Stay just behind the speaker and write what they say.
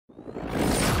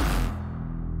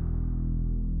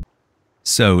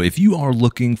So if you are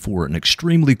looking for an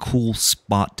extremely cool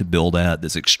spot to build at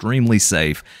that's extremely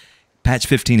safe, Patch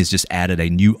 15 has just added a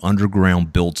new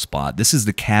underground build spot. This is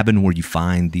the cabin where you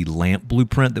find the lamp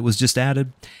blueprint that was just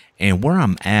added. And where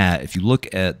I'm at, if you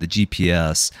look at the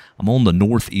GPS, I'm on the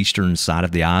northeastern side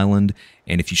of the island.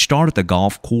 And if you start at the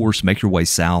golf course, make your way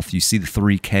south, you see the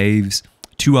 3 caves.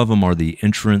 2 of them are the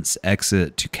entrance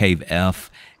exit to Cave F,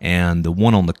 and the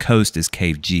one on the coast is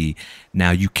Cave G.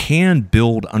 Now, you can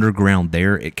build underground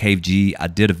there at Cave G. I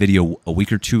did a video a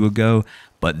week or 2 ago,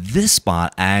 but this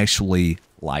spot I actually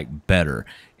like better.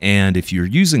 And if you're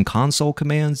using console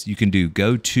commands, you can do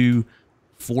go to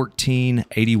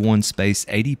 1481 space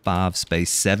 85 space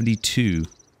 72,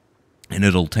 and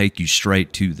it'll take you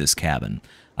straight to this cabin.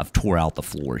 I've tore out the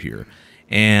floor here.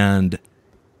 And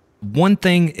one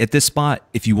thing at this spot,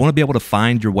 if you want to be able to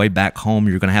find your way back home,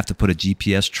 you're going to have to put a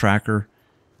GPS tracker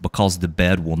because the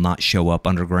bed will not show up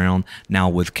underground. Now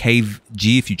with Cave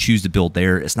G, if you choose to build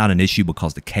there, it's not an issue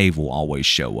because the cave will always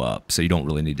show up. So you don't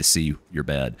really need to see your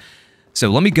bed.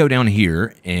 So let me go down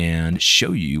here and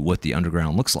show you what the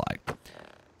underground looks like.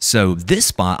 So this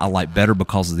spot I like better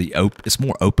because of the it's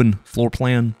more open floor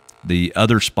plan. The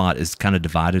other spot is kind of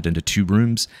divided into 2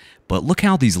 rooms. But look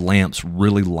how these lamps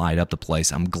really light up the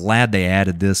place. I'm glad they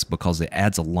added this because it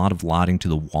adds a lot of lighting to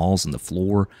the walls and the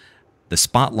floor. The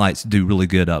spotlights do really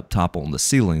good up top on the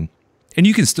ceiling. And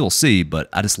you can still see, but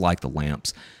I just like the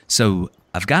lamps. So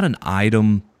I've got an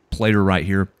item plater right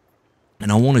here.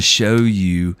 And I want to show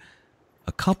you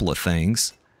a couple of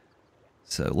things.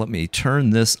 So let me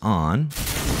turn this on.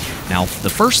 Now, the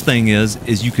first thing is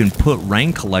you can put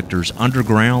rain collectors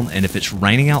underground, and if it's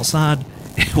raining outside,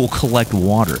 it will collect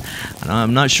water. And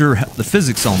I'm not sure the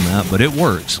physics on that, but it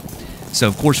works. So,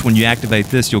 of course, when you activate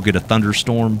this, you'll get a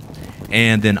thunderstorm,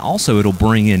 and then also it'll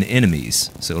bring in enemies.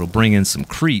 So it'll bring in some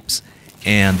creeps,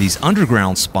 and these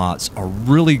underground spots are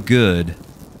really good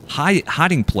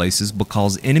hiding places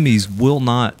because enemies will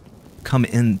not come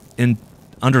in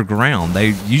underground.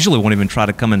 They usually won't even try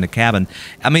to come in the cabin.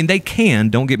 I mean, they can,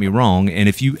 don't get me wrong, and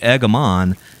if you egg them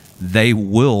on, they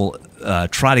will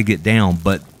try to get down,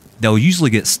 but they'll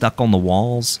usually get stuck on the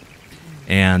walls.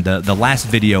 And the last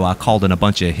video I called in a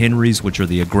bunch of Henrys, which are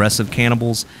the aggressive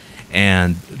cannibals,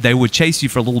 and they would chase you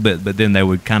for a little bit, but then they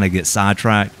would kind of get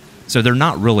sidetracked. So they're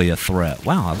not really a threat.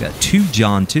 Wow, I've got 2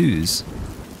 John 2s.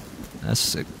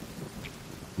 That's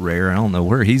rare. I don't know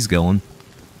where he's going.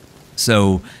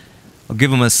 So I'll give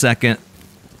them a second.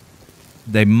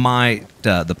 They might,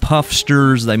 the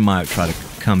puffsters, they might try to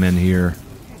come in here.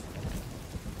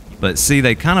 But see,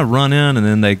 they kind of run in, and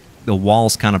then the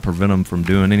walls kind of prevent them from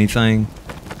doing anything.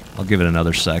 I'll give it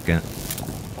another second.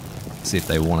 See if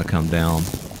they want to come down.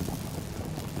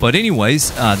 But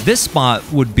anyways, this spot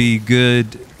would be good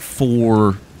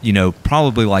for, you know,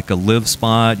 probably like a live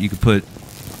spot. You could put,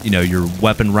 you know, your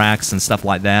weapon racks and stuff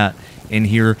like that in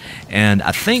here. And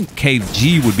I think Cave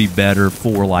G would be better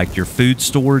for like your food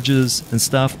storages and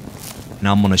stuff.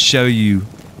 Now I'm going to show you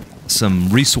some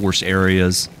resource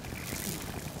areas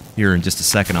here in just a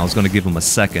second. I was going to give them a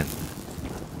second,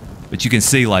 but you can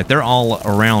see like they're all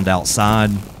around outside,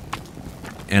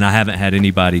 and I haven't had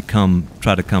anybody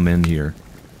try to come in here.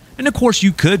 And of course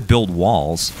you could build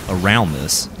walls around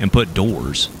this and put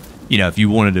doors, you know, if you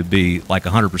wanted to be like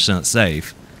 100%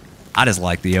 safe. I just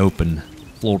like the open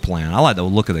floor plan. I like the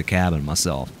look of the cabin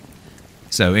myself.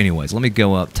 So anyways, let me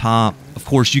go up top. Of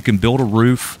course you can build a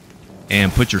roof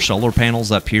and put your solar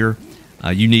panels up here.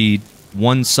 You need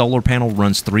 1 solar panel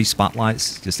runs 3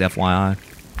 spotlights, just FYI.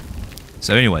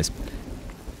 So anyways,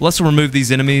 let's remove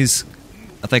these enemies.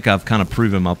 I think I've kind of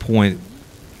proven my point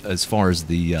as far as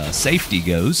the safety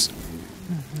goes.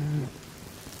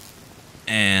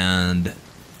 And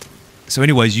so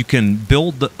anyways, you can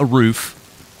build a roof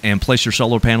and place your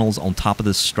solar panels on top of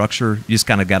this structure. You just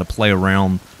kind of got to play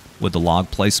around with the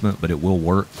log placement, but it will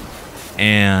work.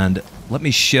 And let me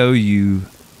show you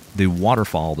the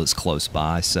waterfall that's close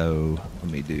by. So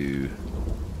let me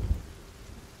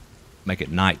make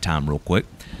it nighttime real quick.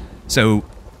 So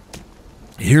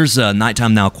here's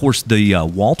nighttime now. Of course, the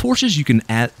wall torches, you can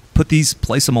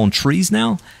place them on trees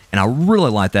now, and I really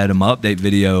like that. In my update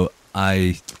video,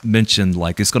 I mentioned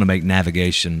like it's going to make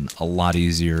navigation a lot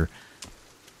easier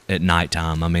at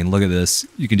nighttime. I mean, look at this.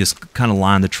 You can just kind of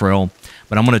line the trail,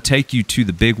 but I'm going to take you to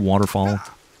the big waterfall.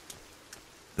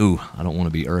 Ooh, I don't want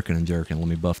to be irking and jerking. Let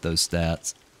me buff those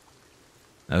stats.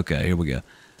 Okay, here we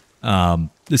go.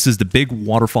 This is the big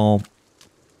waterfall.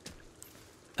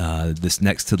 This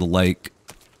next to the lake.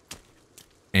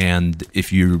 And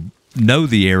if you know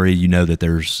the area, you know that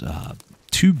there's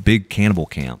 2 big cannibal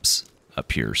camps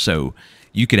up here. So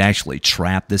you could actually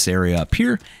trap this area up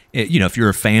here. You know, if you're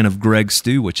a fan of Greg's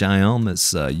stew, which I am,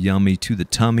 it's yummy to the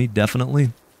tummy,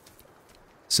 definitely.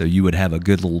 So you would have a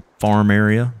good little farm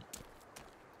area.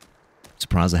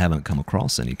 Surprised I haven't come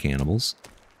across any cannibals.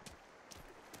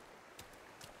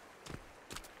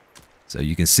 So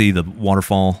you can see the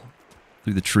waterfall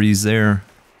through the trees there.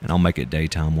 And I'll make it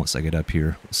daytime once I get up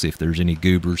here. We'll see if there's any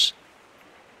goobers.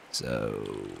 So,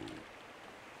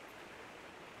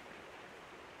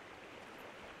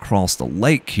 across the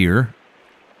lake here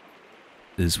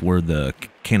is where the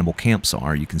cannibal camps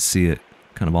are. You can see it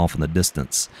kind of off in the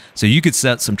distance. So you could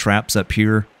set some traps up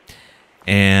here.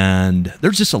 And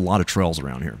there's just a lot of trails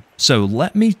around here. So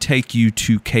let me take you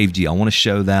to Cave G. I want to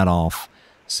show that off.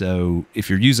 So if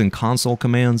you're using console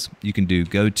commands, you can do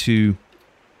go to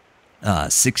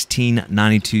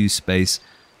 1692 space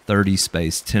 30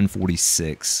 space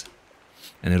 1046,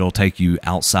 and it'll take you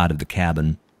outside of the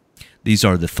cabin. These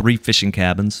are the 3 fishing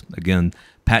cabins. Again,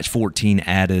 patch 14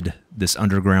 added this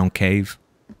underground cave.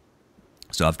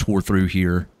 So I've tore through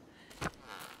here,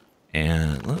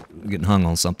 and I'm getting hung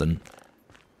on something.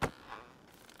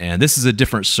 And this is a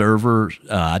different server.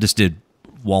 I just did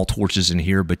wall torches in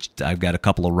here, but I've got a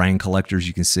couple of rain collectors.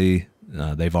 You can see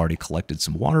they've already collected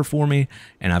some water for me,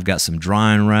 and I've got some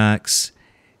drying racks,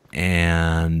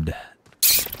 and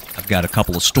I've got a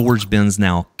couple of storage bins.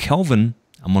 Now, Kelvin,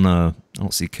 I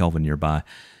don't see Kelvin nearby.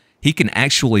 He can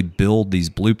actually build these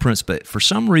blueprints, but for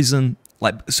some reason,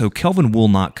 so Kelvin will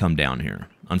not come down here,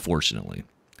 unfortunately.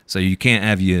 So you can't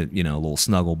have a little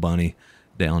snuggle bunny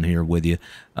down here with you.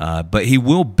 But he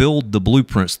will build the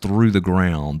blueprints through the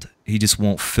ground. He just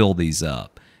won't fill these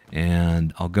up.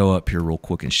 And I'll go up here real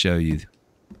quick and show you.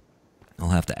 I'll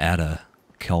have to add a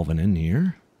Kelvin in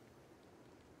here.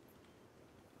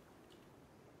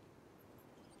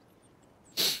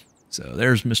 So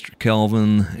there's Mr.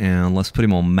 Kelvin, and let's put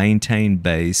him on maintain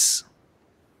base.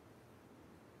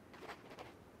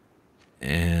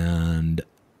 And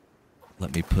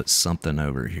let me put something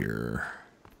over here.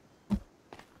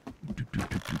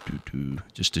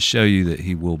 Just to show you that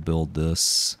he will build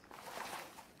this.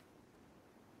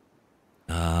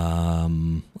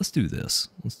 Let's do this.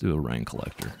 Let's do a rain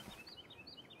collector.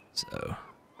 So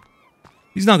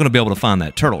he's not going to be able to find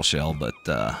that turtle shell, but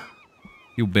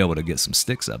he'll be able to get some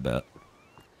sticks, I bet.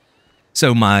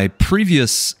 So my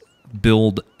previous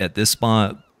build at this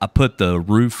spot, I put the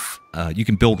roof. You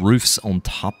can build roofs on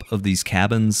top of these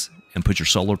cabins and put your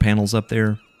solar panels up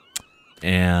there.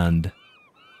 And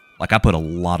like I put a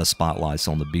lot of spotlights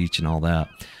on the beach and all that.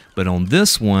 But on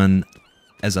this one,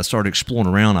 as I started exploring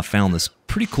around, I found this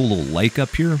pretty cool little lake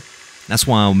up here. That's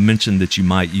why I mentioned that you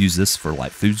might use this for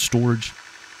like food storage.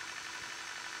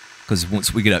 Because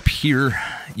once we get up here,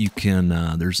 you can,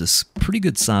 there's this pretty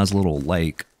good sized little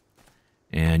lake.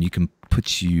 And you can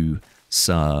put you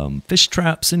some fish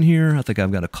traps in here. I think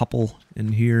I've got a couple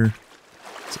in here.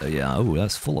 So yeah, oh,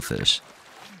 that's full of fish.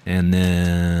 And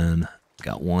then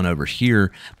got one over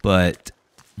here, but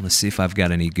let's see if I've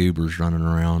got any goobers running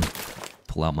around.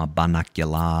 Pull out my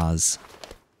binoculars.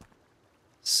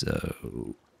 So,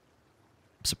 I'm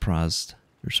surprised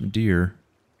there's some deer.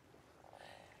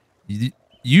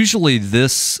 Usually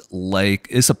this lake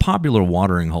is a popular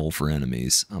watering hole for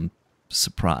enemies. I'm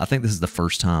surprised. I think this is the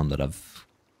first time that I've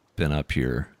been up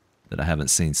here that I haven't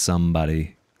seen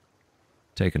somebody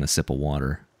taking a sip of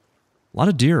water. A lot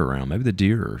of deer around. Maybe the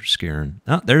deer are scaring.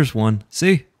 Oh, there's one.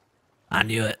 See? I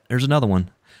knew it. There's another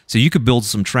one. So you could build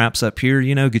some traps up here,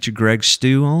 get your Greg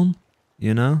stew on,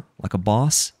 like a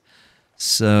boss.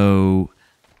 So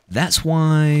that's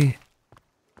why,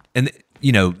 and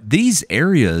these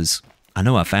areas, I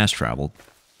know I fast traveled.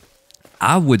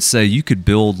 I would say you could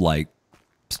build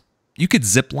you could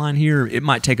zip line here. It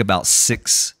might take about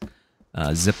 6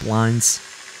 zip lines.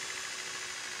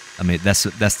 I mean, that's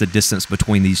the distance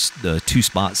between the 2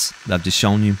 spots that I've just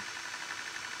shown you.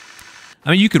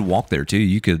 I mean, you could walk there too.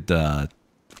 You could.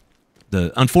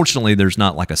 Unfortunately, there's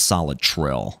not like a solid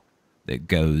trail that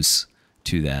goes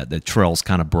to that. The trails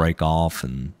kind of break off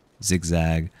and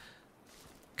zigzag.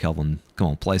 Kelvin, come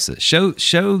on, place it.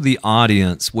 Show the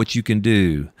audience what you can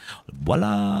do.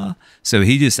 Voila! So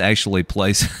he just actually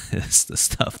places the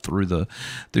stuff through the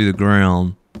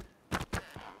ground,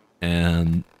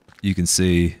 and you can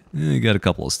see he got a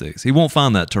couple of sticks. He won't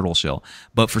find that turtle shell,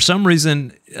 but for some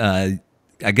reason, I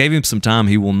gave him some time.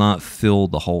 He will not fill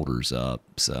the holders up.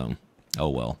 So, oh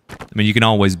well. I mean, you can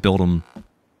always build them.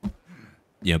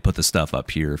 Put the stuff up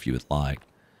here if you would like.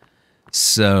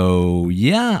 So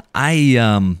yeah,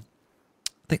 I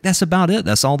think that's about it.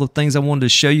 That's all the things I wanted to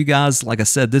show you guys. Like I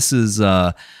said, this is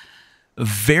a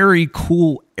very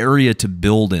cool area to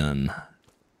build in.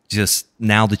 just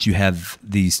now that you have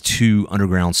these 2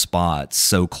 underground spots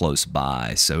so close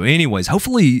by. So anyways,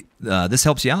 hopefully this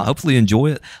helps you out. Hopefully you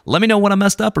enjoy it. Let me know what I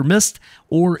messed up or missed,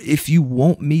 or if you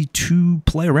want me to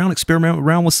play around, experiment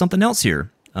around with something else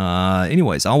here.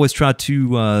 Anyways, I always try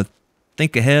to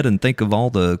think ahead and think of all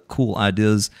the cool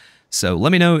ideas. So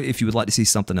let me know if you would like to see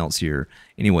something else here.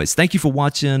 Anyways, thank you for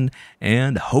watching,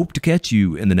 and hope to catch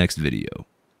you in the next video.